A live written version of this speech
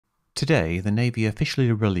Today, the Navy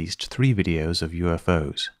officially released 3 videos of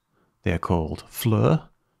UFOs. They are called FLIR,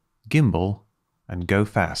 GIMBAL, and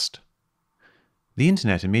GOFAST. The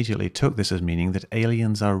internet immediately took this as meaning that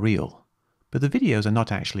aliens are real, but the videos are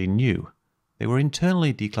not actually new. They were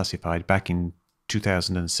internally declassified back in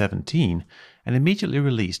 2017 and immediately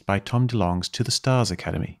released by Tom DeLonge's To the Stars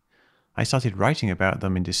Academy. I started writing about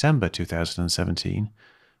them in December 2017,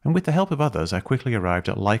 and with the help of others I quickly arrived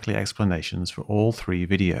at likely explanations for all 3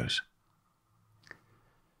 videos.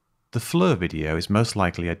 The FLIR video is most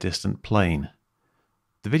likely a distant plane.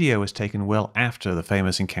 The video was taken well after the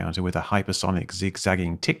famous encounter with a hypersonic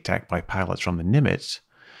zig-zagging tic-tac by pilots from the NIMITZ.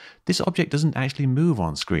 This object doesn't actually move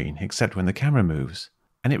on screen except when the camera moves,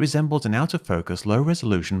 and it resembles an out-of-focus,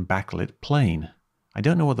 low-resolution backlit plane. I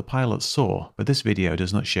don't know what the pilots saw, but this video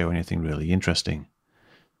does not show anything really interesting.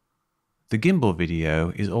 The gimbal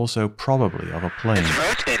video is also probably of a plane.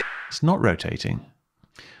 It's not rotating.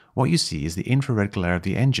 What you see is the infrared glare of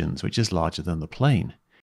the engines, which is larger than the plane.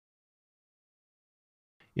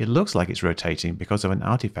 It looks like it's rotating because of an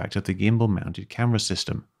artifact of the gimbal-mounted camera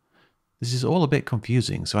system. This is all a bit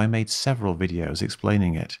confusing, so I made several videos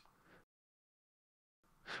explaining it.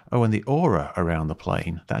 Oh, and the aura around the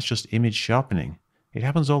plane, that's just image sharpening. It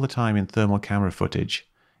happens all the time in thermal camera footage.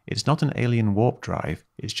 It's not an alien warp drive,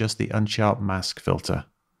 it's just the unsharp mask filter.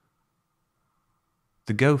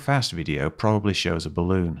 The Go Fast video probably shows a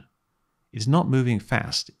balloon. It's not moving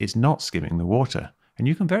fast, it's not skimming the water, and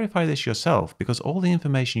you can verify this yourself because all the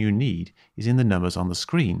information you need is in the numbers on the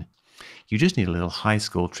screen. You just need a little high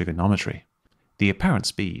school trigonometry. The apparent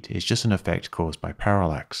speed is just an effect caused by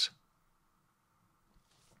parallax.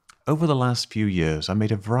 Over the last few years, I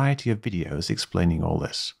made a variety of videos explaining all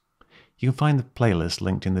this. You can find the playlist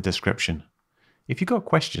linked in the description. If you've got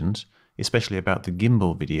questions, especially about the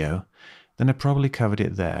gimbal video, then I probably covered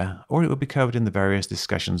it there, or it will be covered in the various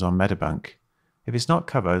discussions on Metabunk. If it's not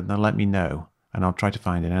covered, then let me know, and I'll try to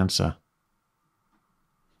find an answer.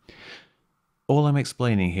 All I'm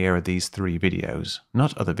explaining here are these 3 videos,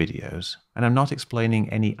 not other videos, and I'm not explaining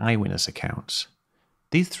any eyewitness accounts.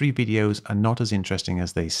 These 3 videos are not as interesting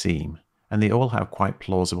as they seem, and they all have quite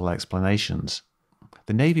plausible explanations.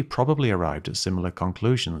 The Navy probably arrived at similar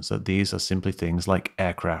conclusions that these are simply things like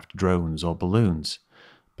aircraft, drones, or balloons,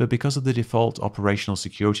 but because of the default operational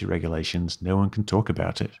security regulations, no one can talk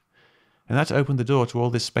about it. And that opened the door to all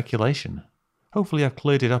this speculation. Hopefully I've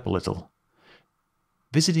cleared it up a little.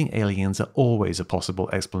 Visiting aliens are always a possible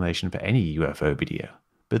explanation for any UFO video,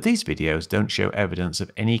 but these videos don't show evidence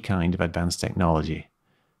of any kind of advanced technology.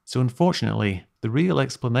 So unfortunately, the real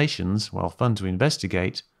explanations, while fun to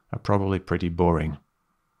investigate, are probably pretty boring.